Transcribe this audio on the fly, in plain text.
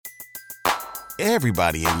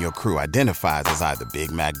Everybody in your crew identifies as either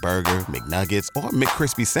Big Mac Burger, McNuggets, or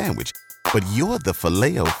McCrispy Sandwich. But you're the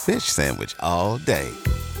Filet-O-Fish Sandwich all day.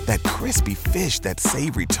 That crispy fish, that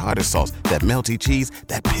savory tartar sauce, that melty cheese,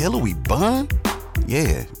 that pillowy bun.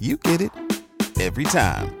 Yeah, you get it. Every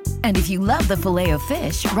time. And if you love the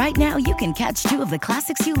Filet-O-Fish, right now you can catch two of the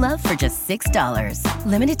classics you love for just $6.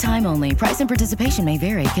 Limited time only. Price and participation may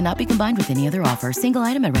vary. Cannot be combined with any other offer. Single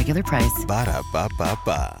item at regular price.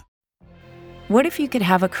 Ba-da-ba-ba-ba. What if you could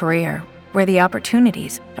have a career where the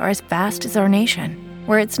opportunities are as vast as our nation,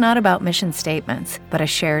 where it's not about mission statements, but a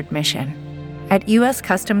shared mission? At U.S.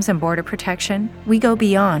 Customs and Border Protection, we go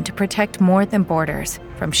beyond to protect more than borders.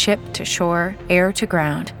 From ship to shore, air to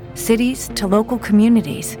ground, cities to local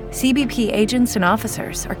communities, CBP agents and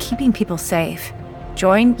officers are keeping people safe.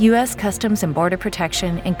 Join U.S. Customs and Border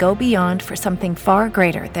Protection and go beyond for something far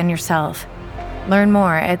greater than yourself. Learn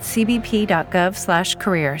more at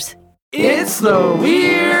cbp.gov/careers. It's the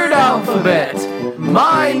Weird Alphabet.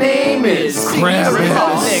 My name is Chris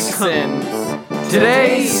Nixon.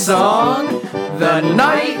 Today's song, The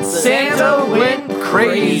Night Santa Went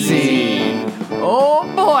Crazy. Oh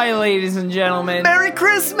boy, ladies and gentlemen. Merry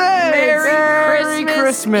Christmas! Merry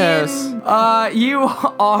Christmas! You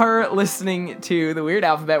are listening to the Weird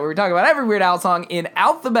Alphabet, where we talk about every Weird Al song in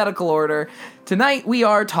alphabetical order. Tonight we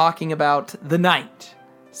are talking about The Night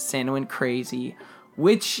Santa Went Crazy,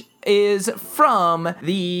 which is from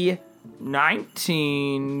the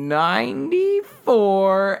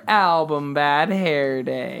 1994 album Bad Hair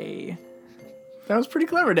Day. That was pretty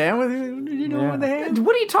clever, Dan. What did you know with the hand?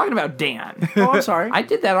 What are you talking about, Dan? Oh, I'm sorry. I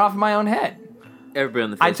did that off my own head. Everybody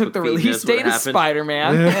on the Facebook I took the feed release knows what date of happened.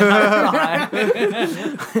 Spider-Man,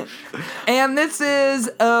 and and this is,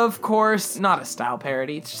 of course, not a style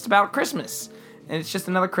parody. It's just about Christmas, and it's just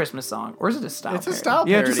another Christmas song. Or is it a style parody? It's a style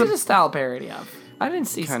Yeah, parody. It's a style parody of. I didn't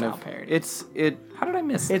see Kind style of. parody. How did I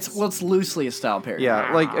miss this? It's loosely a style parody.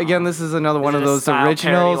 Yeah, like, again, this is another one Is of it a those style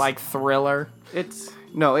originals. parody, like Thriller.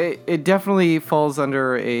 It definitely falls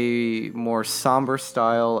under a more somber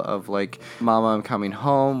style of, like, Mama, I'm Coming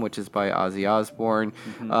Home, which is by Ozzy Osbourne,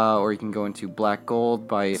 or you can go into Black Gold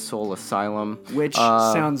by Soul Asylum. Which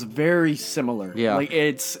sounds very similar. Yeah. Like,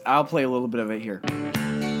 I'll play a little bit of it here.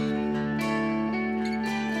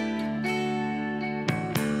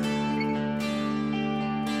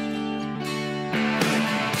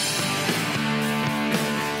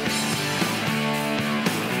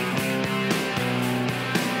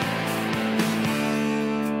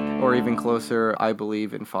 Or even closer, I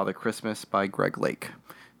Believe in Father Christmas by Greg Lake.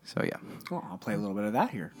 So, yeah. Well, I'll play a little bit of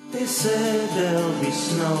that here. They said there'll be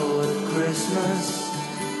snow at Christmas.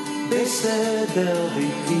 They said there'll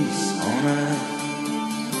be peace on earth.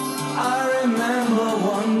 I remember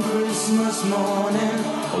one Christmas morning,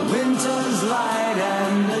 a winter's light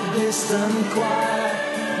and a distant choir,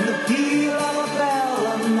 and the peal of a bell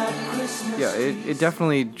on that Christmas. Yeah, it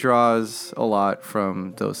definitely draws a lot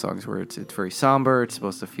from those songs where it's very somber. It's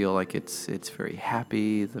supposed to feel like it's very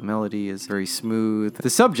happy. The melody is very smooth. The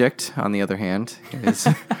subject, on the other hand, is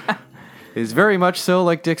is very much so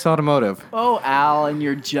like Dick's Automotive. Oh, Al, and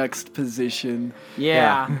your juxtaposition.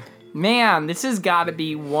 Yeah. Man, this has got to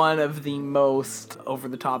be one of the most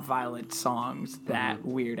over-the-top violent songs that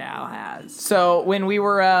Weird Al has. So when we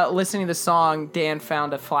were listening to the song, Dan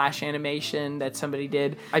found a flash animation that somebody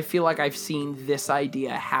did. I feel like I've seen this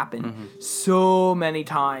idea happen so many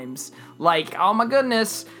times. Like, oh my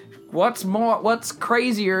goodness, what's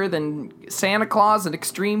crazier than Santa Claus and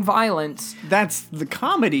extreme violence? That's the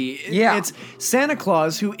comedy. Yeah. It's Santa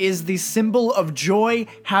Claus, who is the symbol of joy,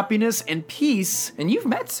 happiness, and peace. And you've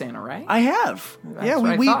met Santa, right? I have. That's Yeah,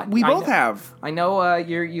 what I thought. we I both know. have. I know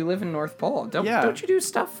you live in North Pole. Don't you do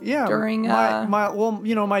stuff Yeah, during...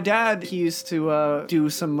 my dad, he used to do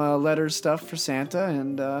some letter stuff for Santa,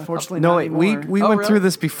 and fortunately No, not wait, we anymore. went really? through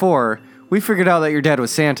this before. We figured out that your dad was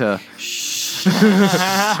Santa.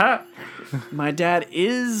 My dad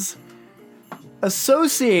is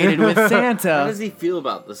associated with Santa. Uh, How does he feel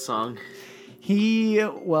about the song? He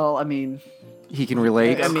He can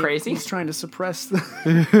relate. crazy? He's trying to suppress the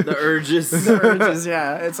The urges. urges.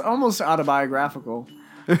 Yeah, it's almost autobiographical.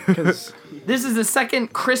 Because This is the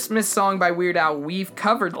second Christmas song by Weird Al we've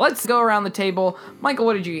covered. Let's go around the table. Michael,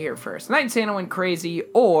 what did you hear first? Night Santa Went Crazy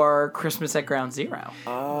or Christmas at Ground Zero?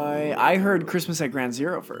 I heard Christmas at Ground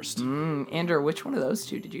Zero first. Andrew, which one of those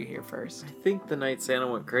two did you hear first? I think The Night Santa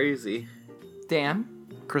Went Crazy. Dan?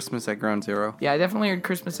 Christmas at Ground Zero. Yeah, I definitely heard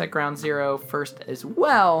Christmas at Ground Zero first as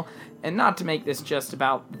well. And not to make this just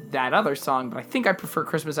about that other song, but I think I prefer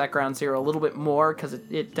Christmas at Ground Zero a little bit more because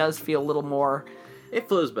it does feel a little more It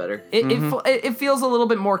flows better. It feels a little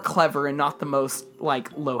bit more clever and not the most like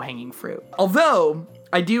low-hanging fruit. Although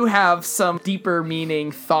I do have some deeper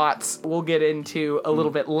meaning thoughts we'll get into a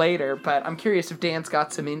little bit later, but I'm curious if Dan's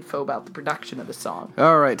got some info about the production of the song.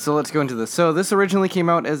 All right, so let's go into this. So this originally came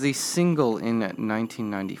out as a single in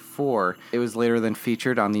 1994. It was later then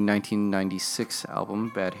featured on the 1996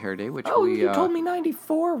 album Bad Hair Day, which you told me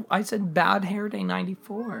 94. I said Bad Hair Day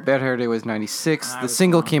 94. Bad Hair Day was 96. The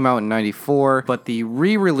single came out in 94, but the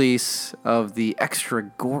re-release of the extra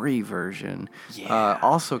gory version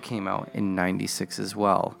also came out in 96 as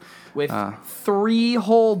well. With 3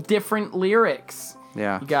 whole different lyrics.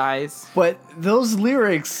 Yeah. You guys. But those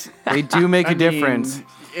lyrics, They do make a difference. mean,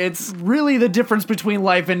 it's really the difference between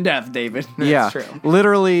life and death, David. Yeah. true.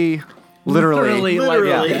 Literally. Literally.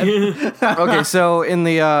 Okay, so in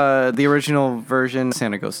the original version,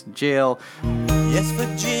 Santa goes to jail. Yes,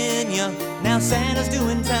 Virginia, now Santa's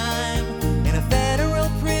doing time in a federal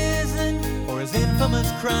prison for his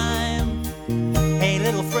infamous crime. Hey,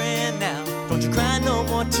 little friend, now, don't you cry no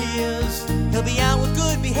more tears. He'll be out with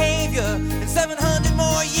good behavior in 700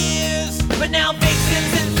 more years. But now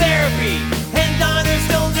Vixen's in therapy, and Donner's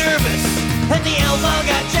still nervous. And the elves all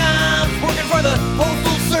got jobs working for the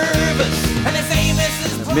postal service. And they say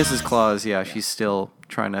Mrs. Claus, yeah, she's still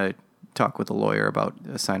trying to talk with the lawyer about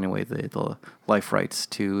assigning away the life rights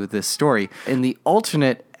to this story. In the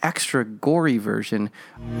alternate extra gory version,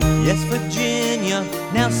 yes, Virginia,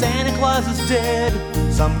 now Santa Claus is dead.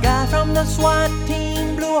 Some guy from the SWAT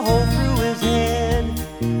team blew a hole through his head.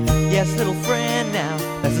 Yes, little friend, now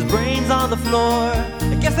that's his brains on the floor.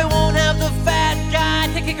 I guess they won't have the fat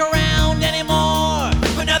guy to kick around anymore.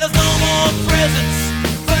 But now there's no more presents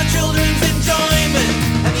for the children's enjoyment.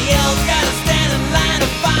 And the elves gotta stand in line to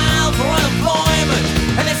file for unemployment.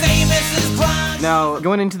 And they say Mrs. Claus. Now,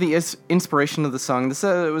 going into the inspiration of the song, this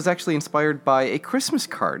was actually inspired by a Christmas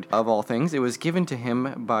card, of all things. It was given to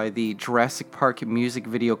him by the Jurassic Park music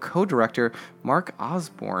video co-director, Mark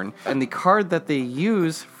Osborne. And the card that they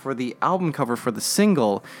use for the album cover for the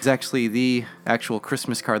single is actually the actual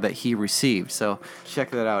Christmas card that he received. So check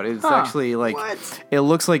that out. It's actually like, it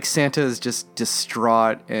looks like Santa is just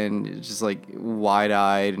distraught and just like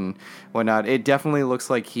wide-eyed and whatnot. It definitely looks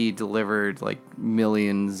like he delivered like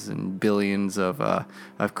millions and billions of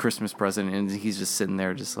Christmas present, and he's just sitting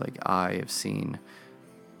there just like, I have seen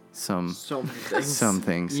so many things. Some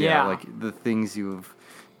things. Yeah, like the things you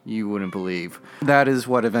wouldn't believe. That is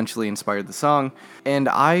what eventually inspired the song. And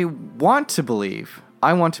I want to believe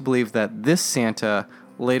that this Santa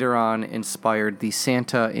later on inspired the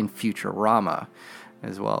Santa in Futurama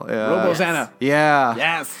as well. Robo-Santa. Yeah.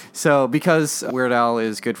 Yes. So because Weird Al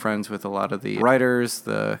is good friends with a lot of the writers,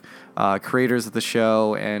 the creators of the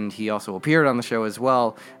show, and he also appeared on the show as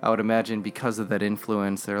well, I would imagine because of that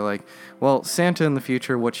influence, they're like, well, Santa in the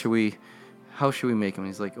future, how should we make him?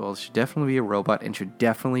 And he's like, well, it should definitely be a robot and should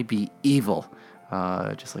definitely be evil,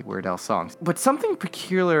 just like Weird Al's songs. But something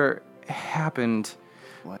peculiar happened.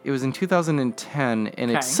 It was in 2010,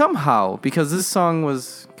 and it somehow, because this song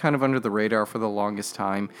was kind of under the radar for the longest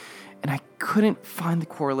time, and I couldn't find the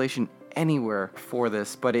correlation anywhere for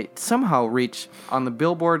this, but it somehow reached on the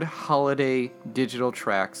Billboard Holiday Digital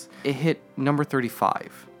Tracks. It hit number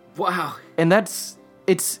 35. Wow. And this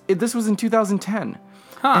was in 2010.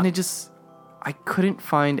 And I couldn't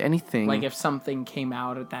find anything. Like if something came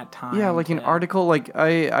out at that time. Yeah, like an article. Like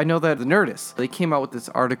I know that the Nerdist, they came out with this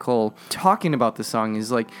article talking about the song.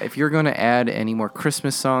 Is like, if you're going to add any more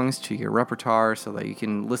Christmas songs to your repertoire so that you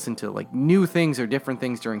can listen to like new things or different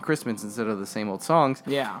things during Christmas instead of the same old songs,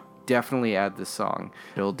 definitely add this song.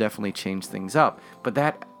 It'll definitely change things up. But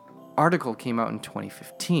that article came out in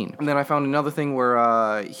 2015. And then I found another thing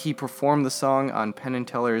where he performed the song on Penn and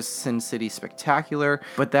Teller's Sin City Spectacular,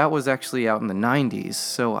 but that was actually out in the 90s,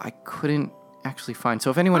 so I couldn't actually find. So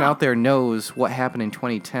if anyone out there knows what happened in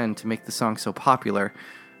 2010 to make the song so popular,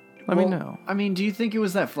 let me know. I mean, do you think it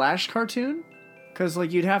was that Flash cartoon? Because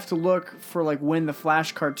like you'd have to look for like when the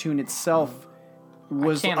Flash cartoon itself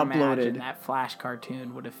was I can't uploaded. imagine that Flash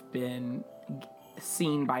cartoon would have been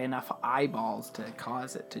seen by enough eyeballs to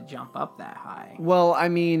cause it to jump up that high. Well, I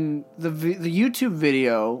mean, the YouTube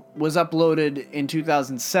video was uploaded in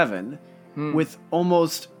 2007 with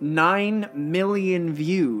almost 9 million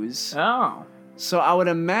views. Oh. So I would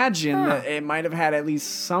imagine that it might have had at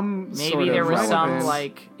least some maybe sort of there was relevance. some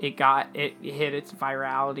like it hit its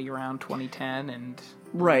virality around 2010 and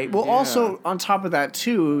right. Well, also on top of that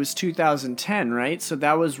too, it was 2010, right? So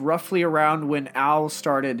that was roughly around when Al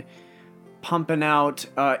started pumping out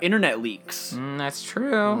internet leaks. That's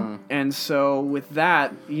true. And so with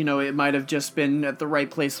that, it might have just been at the right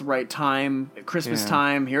place, the right time, at Christmas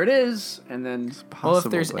time. Here it is, and then Well, if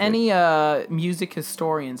there's any music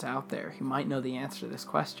historians out there who might know the answer to this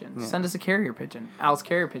question, send us a carrier pigeon.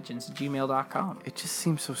 alscarrierpigeons@gmail.com. It just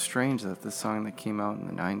seems so strange that the song that came out in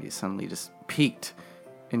the 90s suddenly just peaked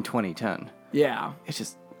in 2010. Yeah. It's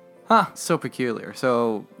just so peculiar.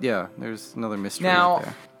 So, yeah, there's another mystery Now, out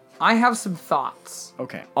there. I have some thoughts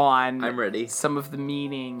okay. on I'm ready. some of the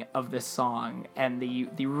meaning of this song and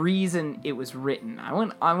the reason it was written.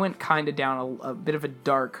 I went kind of down a bit of a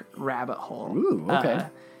dark rabbit hole. Ooh, okay.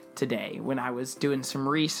 Today when I was doing some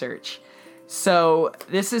research. So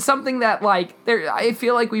this is something that I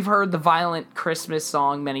feel like we've heard the Violent Christmas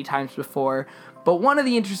song many times before, but one of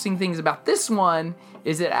the interesting things about this one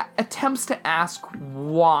is it attempts to ask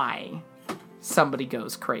why somebody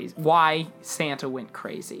goes crazy, why Santa went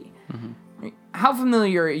crazy. Mm-hmm. How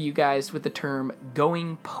familiar are you guys with the term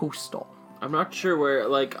going postal? I'm not sure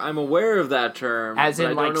where, I'm aware of that term. As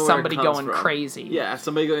but in, I don't know where it somebody comes going from. crazy. Yeah,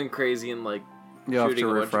 somebody going crazy and, You'll have shooting to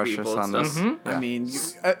a bunch of refresh people us and on stuff. this. I mean,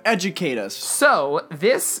 educate us. So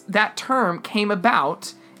that term came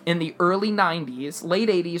about in the early 90s, late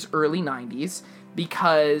 80s, early 90s,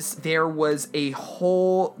 because there was a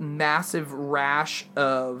whole massive rash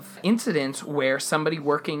of incidents where somebody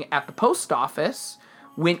working at the post office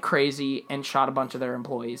went crazy and shot a bunch of their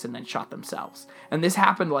employees and then shot themselves. And this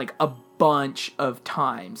happened a bunch of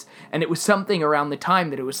times. And it was something around the time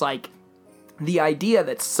that it was the idea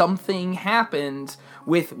that something happened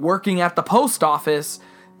with working at the post office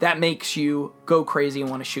that makes you go crazy and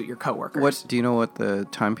want to shoot your coworkers. Do you know what the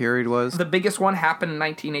time period was? The biggest one happened in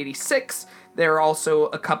 1986. There are also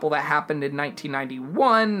a couple that happened in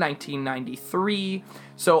 1991, 1993.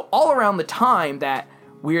 So all around the time that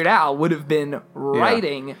Weird Al would have been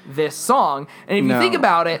writing this song. And if you think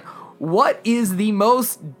about it, what is the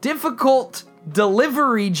most difficult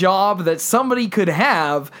delivery job that somebody could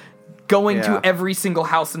have going to every single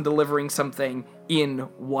house and delivering something in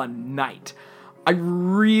one night? I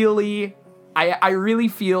really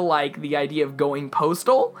feel like the idea of going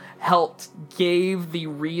postal gave the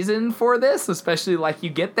reason for this, especially you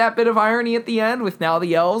get that bit of irony at the end with now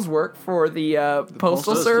the elves work for the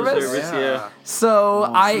postal service. Yeah.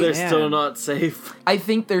 So They're still not safe. I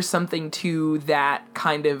think there's something to that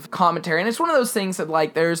kind of commentary, and it's one of those things that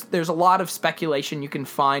there's a lot of speculation you can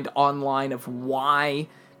find online of why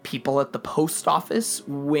people at the post office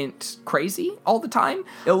went crazy all the time.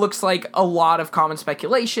 It looks like a lot of common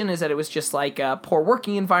speculation is that it was just poor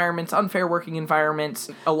working environments, unfair working environments,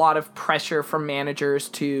 a lot of pressure from managers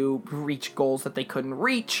to reach goals that they couldn't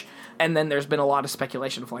reach. And then there's been a lot of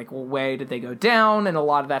speculation of where did they go down? And a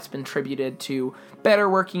lot of that's been attributed to better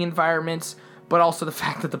working environments, but also the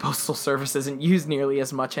fact that the postal service isn't used nearly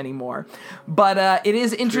as much anymore. But it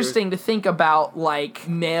is interesting to think about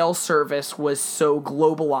mail service was so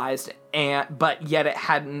globalized, but yet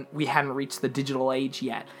we hadn't reached the digital age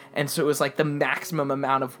yet. And so it was the maximum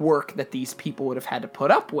amount of work that these people would have had to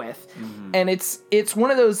put up with. Mm-hmm. And it's one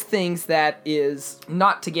of those things that is,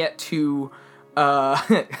 not to get too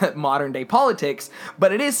modern day politics,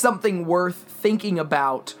 but it is something worth thinking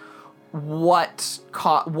about. What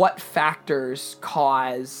factors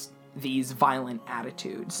cause these violent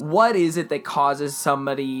attitudes? What is it that causes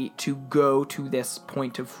somebody to go to this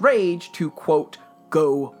point of rage to, quote,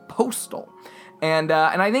 go postal? And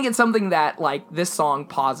I think it's something that this song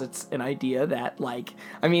posits an idea that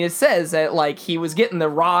it says that he was getting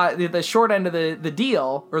the short end of the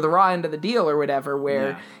deal, or the raw end of the deal or whatever,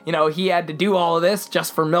 where he had to do all of this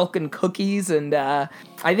just for milk and cookies. And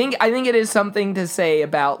I think it is something to say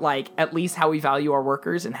about at least how we value our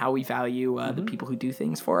workers and how we value the people who do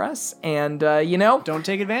things for us. And don't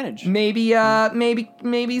take advantage. Maybe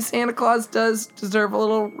Santa Claus does deserve a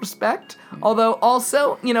little respect. Although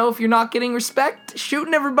also, if you're not getting respect,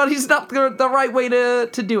 shooting everybody's not the right way to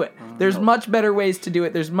do it. There's much better ways to do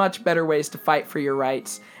it. There's much better ways to fight for your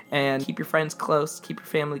rights. And keep your friends close, keep your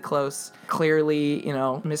family close. Clearly,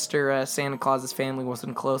 Mr. Santa Claus's family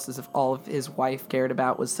wasn't close, as if all of his wife cared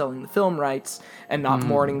about was selling the film rights and not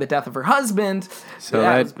mourning the death of her husband. So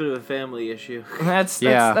that's a bit of a family issue. That's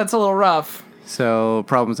a little rough. So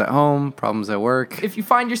problems at home, problems at work. If you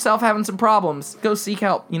find yourself having some problems, go seek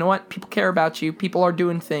help. You know what? People care about you. People are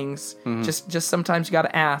doing things. Mm-hmm. Just sometimes you got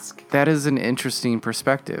to ask. That is an interesting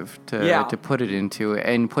perspective to put it into,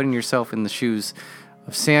 and putting yourself in the shoes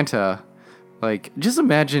of Santa. Just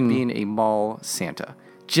imagine being a mall Santa.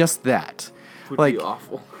 Just that. Would be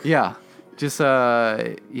awful. Yeah. Just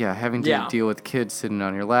having to deal with kids sitting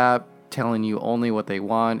on your lap, telling you only what they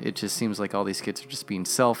want. It just seems like all these kids are just being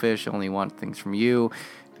selfish, only want things from you.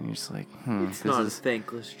 And you're just like, It's not a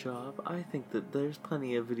thankless job. I think that there's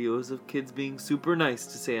plenty of videos of kids being super nice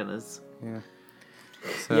to Santas. Yeah.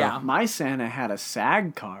 So, Yeah. My Santa had a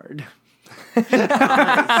SAG card.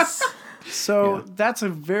 Nice. So that's a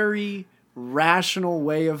very rational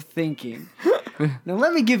way of thinking. Now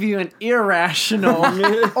let me give you an irrational,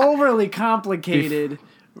 overly complicated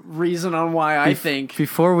reason on why I think.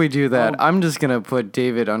 Before we do that, I'm just going to put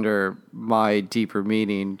David under my deeper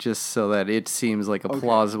meaning just so that it seems like a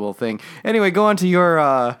plausible thing. Anyway, go on to your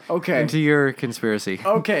into your conspiracy.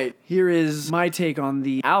 Okay, here is my take on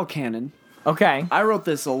the owl cannon. Okay. I wrote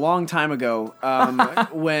this a long time ago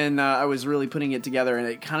when I was really putting it together, and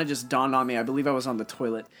it kind of just dawned on me. I believe I was on the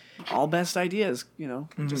toilet. All best ideas,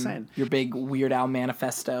 just saying. Your big Weird Al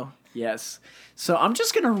manifesto. Yes. So I'm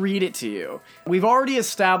just going to read it to you. We've already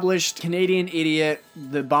established Canadian Idiot,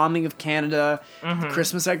 the bombing of Canada,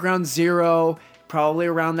 Christmas at Ground Zero, probably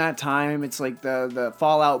around that time. It's like the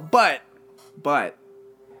fallout. But,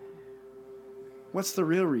 what's the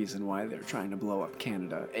real reason why they're trying to blow up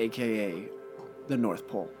Canada, a.k.a. the North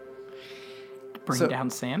Pole? Bring down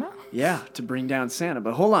Santa? Yeah, to bring down Santa.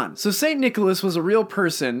 But hold on. So St. Nicholas was a real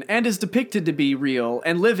person and is depicted to be real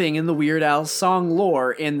and living in the Weird Al song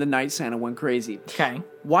lore in The Night Santa Went Crazy. Okay.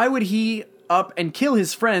 Why would he up and kill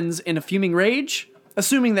his friends in a fuming rage?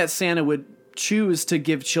 Assuming that Santa would choose to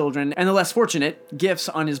give children and the less fortunate gifts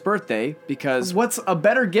on his birthday, because what's a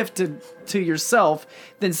better gift to yourself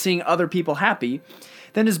than seeing other people happy?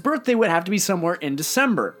 Then his birthday would have to be somewhere in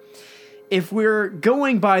December. If we're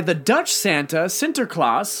going by the Dutch Santa,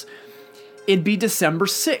 Sinterklaas, it'd be December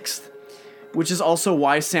 6th, which is also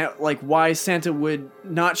why Santa would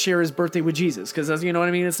not share his birthday with Jesus, because you know what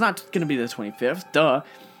I mean? It's not going to be the 25th, duh.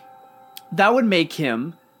 That would make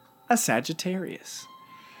him a Sagittarius.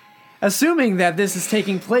 Assuming that this is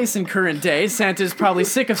taking place in current day, Santa is probably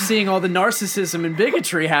sick of seeing all the narcissism and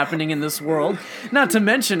bigotry happening in this world, not to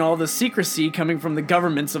mention all the secrecy coming from the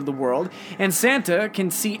governments of the world, and Santa can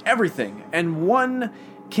see everything, and one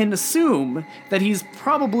can assume that he's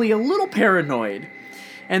probably a little paranoid.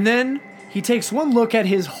 And then he takes one look at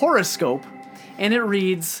his horoscope, and it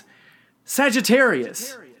reads,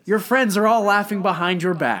 Sagittarius, your friends are all laughing behind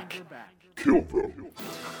your back. Kill them.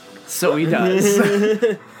 So he does.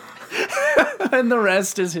 And the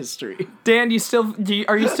rest is history. Dan, are you still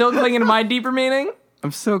clinging to my deeper meaning?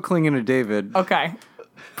 I'm still clinging to David. Okay.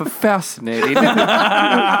 But fascinating.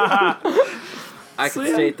 I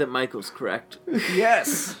can state that Michael's correct.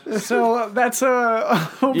 Yes. So that's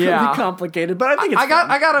really complicated, but I think it's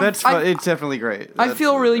That's fun. It's definitely great. I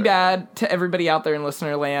feel really bad to everybody out there in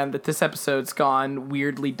listener land that this episode's gone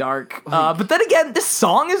weirdly dark. But then again, this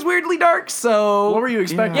song is weirdly dark, so... What were you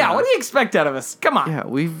expecting? Yeah, what do you expect out of us? Come on. Yeah,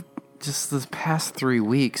 we've just the past 3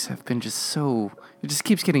 weeks have been just so... It just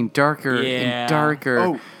keeps getting darker and darker.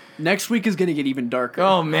 Oh, next week is going to get even darker.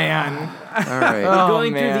 Oh, man. All right. We're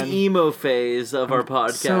going through the emo phase of our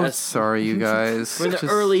podcast. So sorry, you guys. We're in the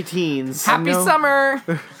early teens. Happy summer.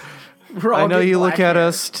 I know you look at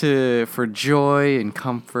us for joy and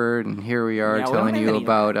comfort, and here we are telling you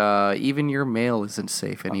about even your mail isn't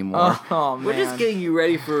safe anymore. Oh, man. We're just getting you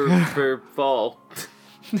ready for fall.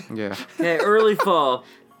 Yeah. Okay, early fall.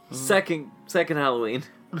 Second Halloween.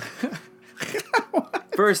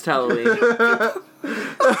 First Halloween.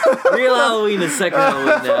 Real Halloween is second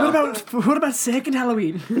Halloween now. What about second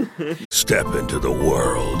Halloween? Step into the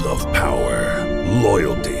world of power,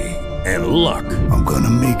 loyalty, and luck. I'm gonna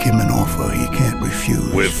make him an offer he can't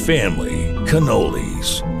refuse. With family,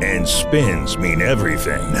 cannolis, and spins mean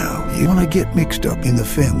everything. Now, you wanna get mixed up in the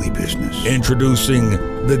family business. Introducing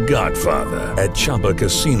The Godfather at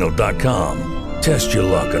ChumbaCasino.com. Test your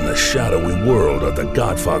luck in the shadowy world of The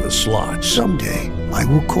Godfather slot. Someday, I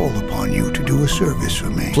will call upon you to do a service for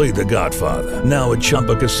me. Play The Godfather, now at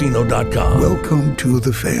ChumbaCasino.com. Welcome to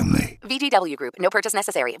the family. VGW Group. No purchase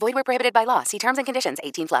necessary. Void where prohibited by law. See terms and conditions.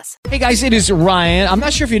 18+. Hey guys, it is Ryan. I'm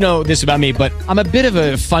not sure if you know this about me, but I'm a bit of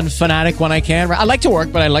a fun fanatic when I can. I like to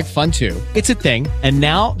work, but I like fun too. It's a thing. And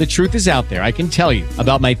now the truth is out there. I can tell you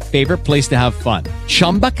about my favorite place to have fun.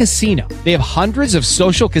 Chumba Casino. They have hundreds of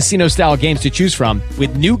social casino style games to choose from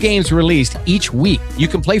with new games released each week. You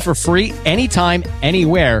can play for free anytime,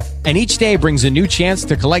 anywhere. And each day brings a new chance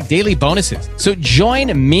to collect daily bonuses. So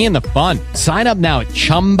join me in the fun. Sign up now at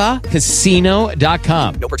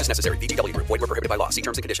ChumbaCasino.com. No purchase necessary. VGW Group. Void where prohibited by law. See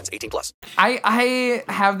terms and conditions. 18+. I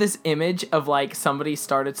have this image of like somebody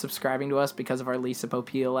started subscribing to us because of our Lisa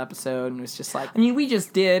Popeil episode, and it was just like, I mean, we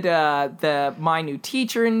just did the My New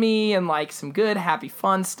Teacher and Me and like some good, happy,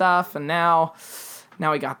 fun stuff, and now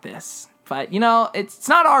we got this. But, it's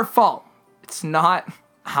not our fault. It's not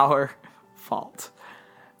our fault.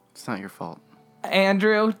 It's not your fault.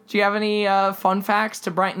 Andrew, do you have any fun facts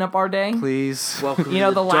to brighten up our day? Please. Welcome to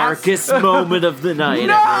the darkest moment of the night,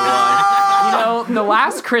 everyone. The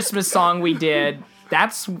last Christmas song we did,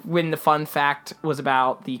 that's when the fun fact was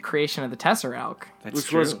about the creation of the Tesseract.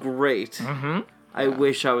 Which was great. Mm-hmm. I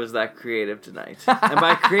wish I was that creative tonight. And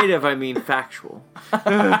by creative, I mean factual.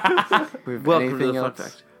 Welcome to the fun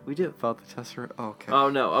fact. We do. About the Tesseract? Oh, okay. Oh,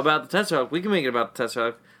 no. About the Tesseract. We can make it about the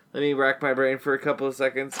Tesseract. Let me rack my brain for a couple of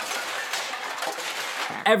seconds.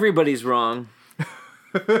 Everybody's wrong.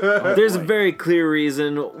 There's a very clear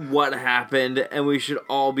reason what happened, and we should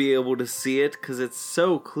all be able to see it, because it's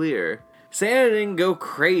so clear. Santa didn't go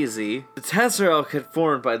crazy. The Tesseract had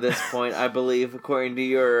formed by this point, I believe, according to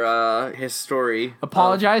your his story.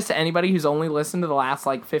 Apologize to anybody who's only listened to the last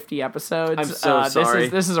 50 episodes. I'm so sorry.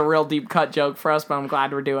 This is a real deep cut joke for us, but I'm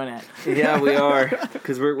glad we're doing it. Yeah, we are,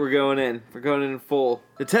 because we're going in. We're going in full.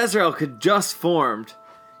 The Tesseract had just formed.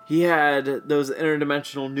 He had those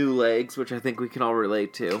interdimensional new legs, which I think we can all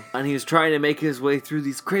relate to. And he was trying to make his way through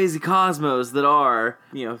these crazy cosmos that are,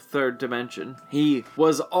 third dimension. He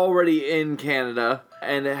was already in Canada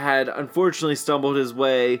and had unfortunately stumbled his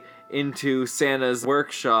way into Santa's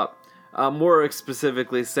workshop. More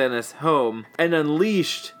specifically, Santa's home, and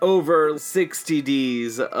unleashed over 60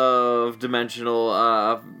 Ds of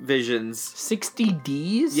dimensional visions. 60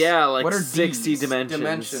 Ds? Yeah, what are 60 Ds?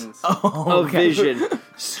 dimensions of vision.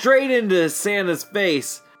 Straight into Santa's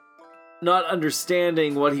face. Not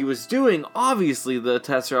understanding what he was doing, obviously the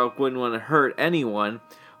Tesseract wouldn't want to hurt anyone,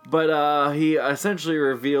 but he essentially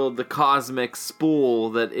revealed the cosmic spool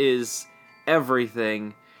that is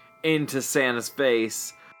everything into Santa's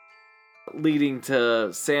face, leading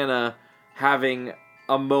to Santa having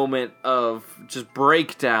a moment of just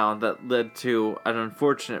breakdown that led to an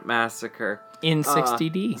unfortunate massacre. In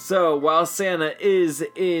 60D. So while Santa is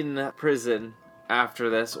in prison after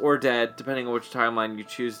this, or dead, depending on which timeline you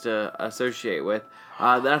choose to associate with,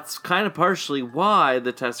 that's kind of partially why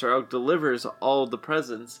the Tesseract delivers all the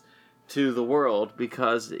presents to the world,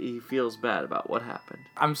 because he feels bad about what happened.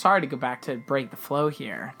 I'm sorry to go back to break the flow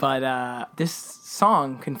here, but this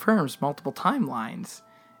song confirms multiple timelines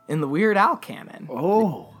in the Weird Al canon.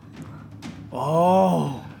 Oh.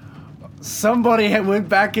 Somebody went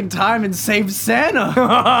back in time and saved Santa.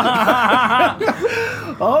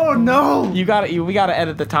 Oh no. We gotta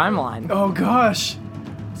edit the timeline. Oh gosh.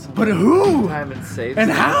 But who? Time and save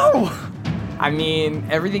and Santa. How? I mean,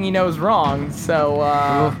 everything you know is wrong,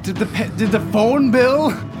 so, Did the phone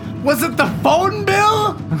bill? Was it the phone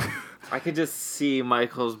bill? I could just see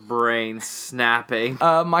Michael's brain snapping.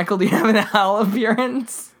 Michael, do you have an Al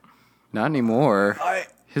appearance? Not anymore.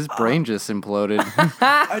 His brain just imploded.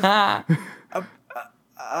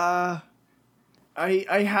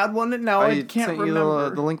 I had one and now I can't sent remember.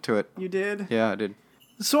 You the link to it. You did? Yeah, I did.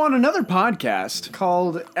 So on another podcast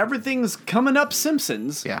called Everything's Coming Up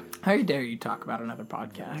Simpsons. Yeah. How dare you talk about another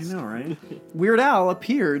podcast? I know, right? Weird Al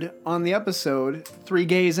appeared on the episode 3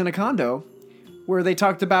 Gays in a Condo, where they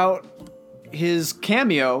talked about his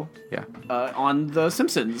cameo on The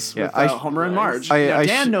Simpsons with Homer and Marge.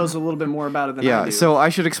 Dan knows a little bit more about it than I do. Yeah, so I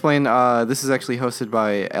should explain, this is actually hosted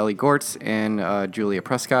by Ellie Gortz and Julia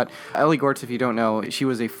Prescott. Ellie Gortz, if you don't know, she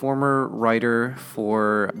was a former writer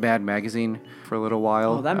for Mad Magazine for a little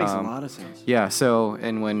while. Oh, that makes a lot of sense. Yeah, so,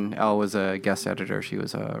 and when Elle was a guest editor, she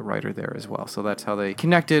was a writer there as well. So that's how they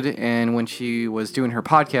connected, and when she was doing her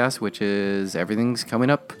podcast, which is Everything's Coming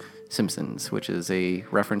Up Simpsons, which is a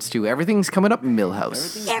reference to Everything's Coming Up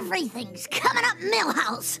Milhouse. Everything's coming up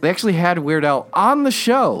Milhouse. They actually had Weird Al on the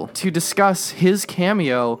show to discuss his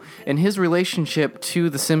cameo and his relationship to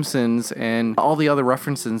The Simpsons and all the other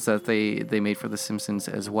references that they made for The Simpsons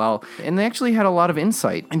as well. And they actually had a lot of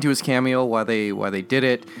insight into his cameo, why they did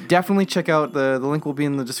it. Definitely check out, the link will be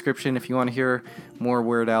in the description if you want to hear more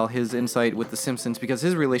Weird Al, his insight with The Simpsons, because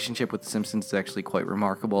his relationship with The Simpsons is actually quite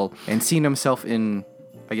remarkable. And seeing himself in,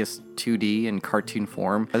 I guess, 2D in cartoon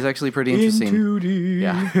form is actually pretty interesting. In 2D.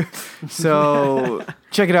 Yeah. So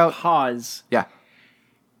check it out. Pause. Yeah.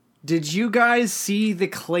 Did you guys see the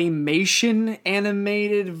claymation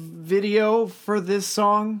animated video for this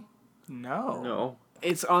song? No.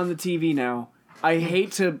 It's on the TV now. I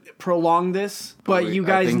hate to prolong this, but you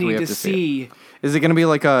guys need to see. Is it going to be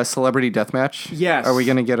like a celebrity deathmatch? Yes. Are we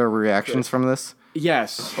going to get our reactions from this?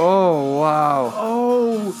 Yes. Oh, wow.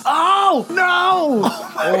 Oh, no!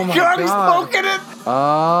 Oh my God, he's smoking it!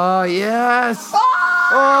 Oh, yes!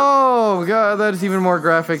 Oh, God, that is even more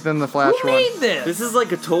graphic than the Flash Who one. made this? This is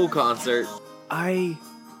like a Toll concert.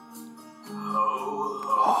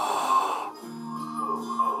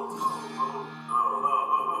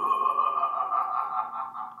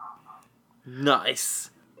 Nice.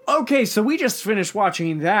 Okay, so we just finished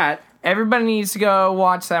watching that. Everybody needs to go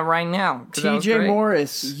watch that right now. TJ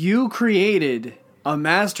Morris, you created a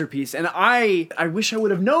masterpiece, and I wish I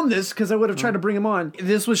would have known this because I would have tried to bring him on.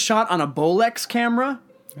 This was shot on a Bolex camera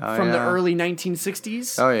from the early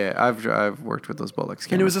 1960s. Oh yeah, I've worked with those Bolex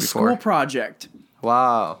cameras and it was a before. school project.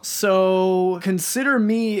 Wow. So consider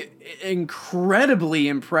me incredibly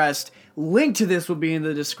impressed. Link to this will be in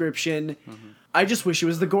the description. I just wish it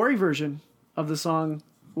was the gory version of the song,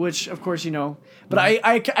 which of course you know. But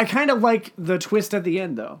I kind of like the twist at the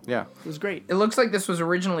end though. Yeah. It was great. It looks like this was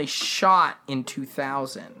originally shot in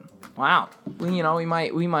 2000. Wow. Well, you know, we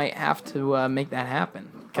might have to make that happen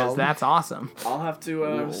because that's awesome. I'll have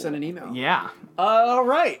to send an email. Yeah. All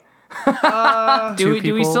right. Do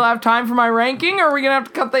we still have time for my ranking, or are we gonna have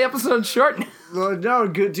to cut the episode short? Well, no,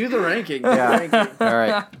 good. Do the ranking. Yeah. All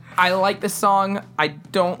right. I like this song. I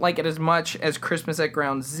don't like it as much as Christmas at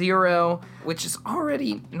Ground Zero, which is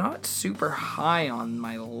already not super high on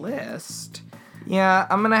my list. Yeah,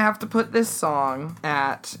 I'm gonna have to put this song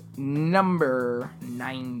at number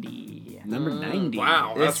 90. Number 90.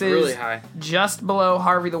 Wow, This that's is really high. Just below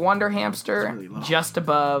Harvey the Wonder Hamster, really low. just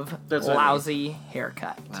above That's what I Lousy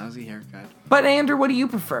Haircut. Lousy haircut. But Andrew, what do you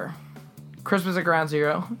prefer? Christmas at Ground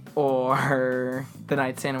Zero or The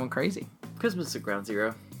Night Santa Went Crazy? Christmas at Ground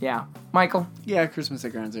Zero. Yeah. Michael? Yeah, Christmas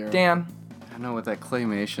at Ground Zero. Dan? I know with that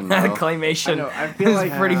claymation. Claymation. I know, I feel is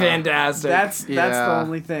like pretty fantastic. That's the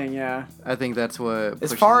only thing, yeah. I think that's what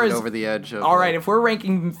pushes far it as- over the edge of. All right, if we're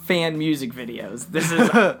ranking fan music videos, this is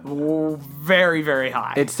very, very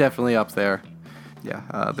high. It's definitely up there.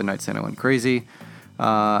 Yeah, The Night Santa Went Crazy.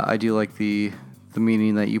 I do like the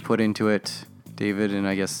meaning that you put into it, David, and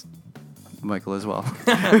I guess Michael as well.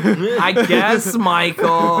 I guess Michael.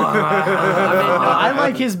 I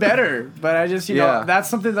like his better, but I just, you know, Yeah. that's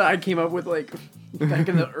something that I came up with, like, back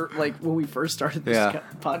in the, like, when we first started this Yeah.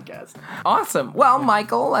 podcast. Awesome. Well,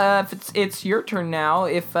 Michael, if it's your turn now.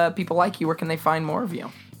 If people like you, where can they find more of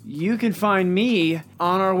you? You can find me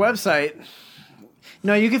on our website.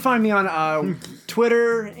 No, you can find me on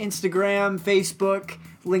Twitter, Instagram, Facebook.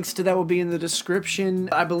 Links to that will be in the description.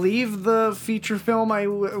 I believe the feature film I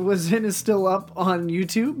was in is still up on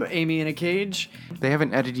YouTube, Amy in a Cage. They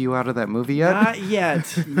haven't edited you out of that movie yet? Not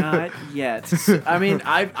yet. Not yet. I mean,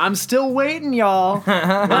 I'm still waiting, y'all.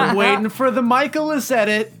 I'm waiting for the Michaelis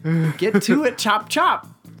edit. Get to it, chop chop.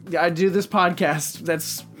 I do this podcast.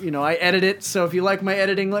 That's, you know, I edit it. So if you like my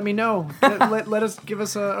editing, let me know. Let us give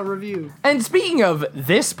us a review. And speaking of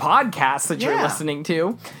this podcast that you're listening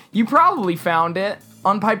to, you probably found it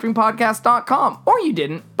on pipedreampodcast.com. Or you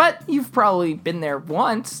didn't, but you've probably been there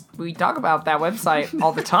once. We talk about that website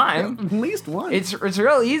all the time. At least once. It's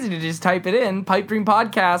real easy to just type it in,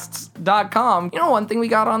 pipedreampodcasts.com. You know one thing we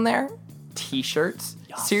got on there? T-shirts.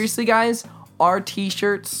 Yes. Seriously, guys, our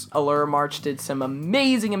T-shirts, Allura March did some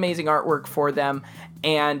amazing, amazing artwork for them.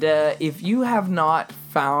 And if you have not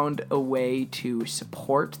found a way to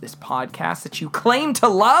support this podcast that you claim to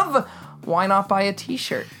love, why not buy a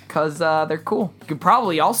T-shirt? Because they're cool. You could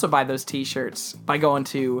probably also buy those T-shirts by going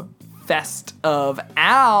to Fest of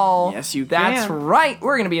Al. Yes, you That's can. right.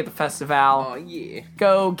 We're going to be at the Fest of Al. Oh, yeah.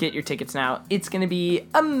 Go get your tickets now. It's going to be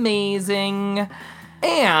amazing.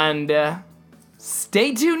 And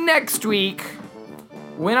stay tuned next week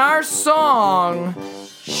when our song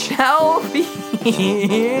shall be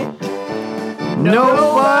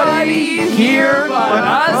Nobody Here But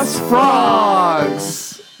Us Frogs.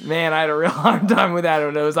 Man, I had a real hard time with that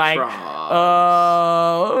one. It was like,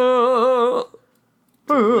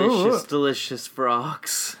 Delicious, delicious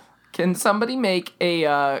frogs. Can somebody make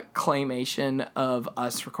a claymation of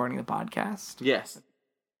us recording the podcast? Yes.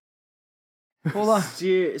 Hold on.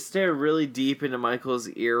 Stare really deep into Michael's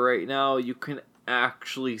ear right now. You can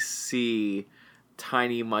actually see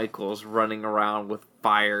tiny Michaels running around with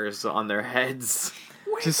fires on their heads.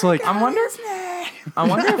 Just like, I wonder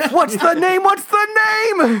if what's the name? What's the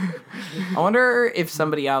name? I wonder if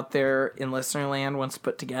somebody out there in listener land wants to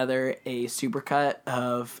put together a supercut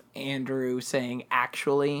of Andrew saying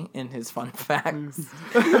 "actually" in his fun facts.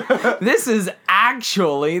 This is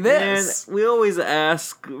actually this. Man, we always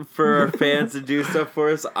ask for our fans to do stuff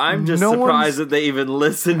for us. I'm just No surprised that they even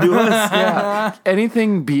listen to us. Yeah.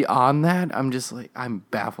 Anything beyond that, I'm just like, I'm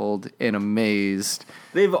baffled and amazed.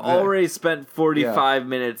 They've already spent 45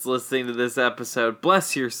 minutes listening to this episode.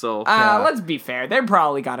 Bless your soul. Let's be fair. They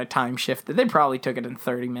probably got a time shifted. They probably took it in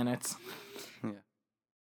 30 minutes.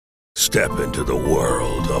 Step into the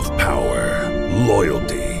world of power,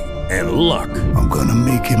 loyalty, and luck. I'm gonna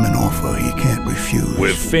make him an offer he can't refuse.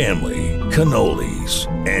 With family, cannolis,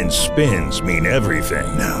 and spins mean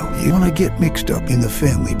everything. Now, you wanna get mixed up in the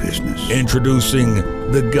family business. Introducing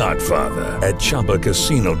The Godfather at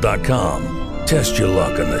ChumbaCasino.com. Test your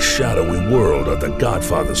luck in the shadowy world of The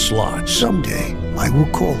Godfather slot. Someday, I will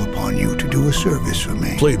call upon you to do a service for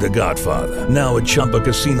me. Play The Godfather now at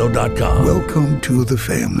ChumbaCasino.com. Welcome to the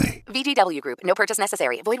family. VGW Group. No purchase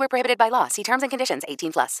necessary. Void where prohibited by law. See terms and conditions.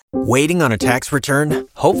 18+. Waiting on a tax return?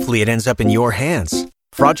 Hopefully it ends up in your hands.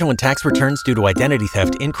 Fraudulent tax returns due to identity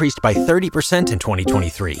theft increased by 30% in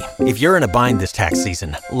 2023. If you're in a bind this tax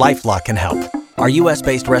season, LifeLock can help. Our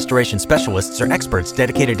U.S.-based restoration specialists are experts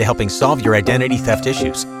dedicated to helping solve your identity theft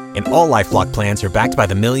issues. And all LifeLock plans are backed by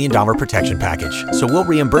the $1 Million Protection Package. So we'll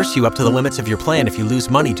reimburse you up to the limits of your plan if you lose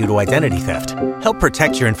money due to identity theft. Help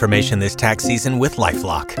protect your information this tax season with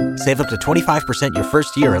LifeLock. Save up to 25% your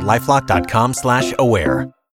first year at LifeLock.com/aware.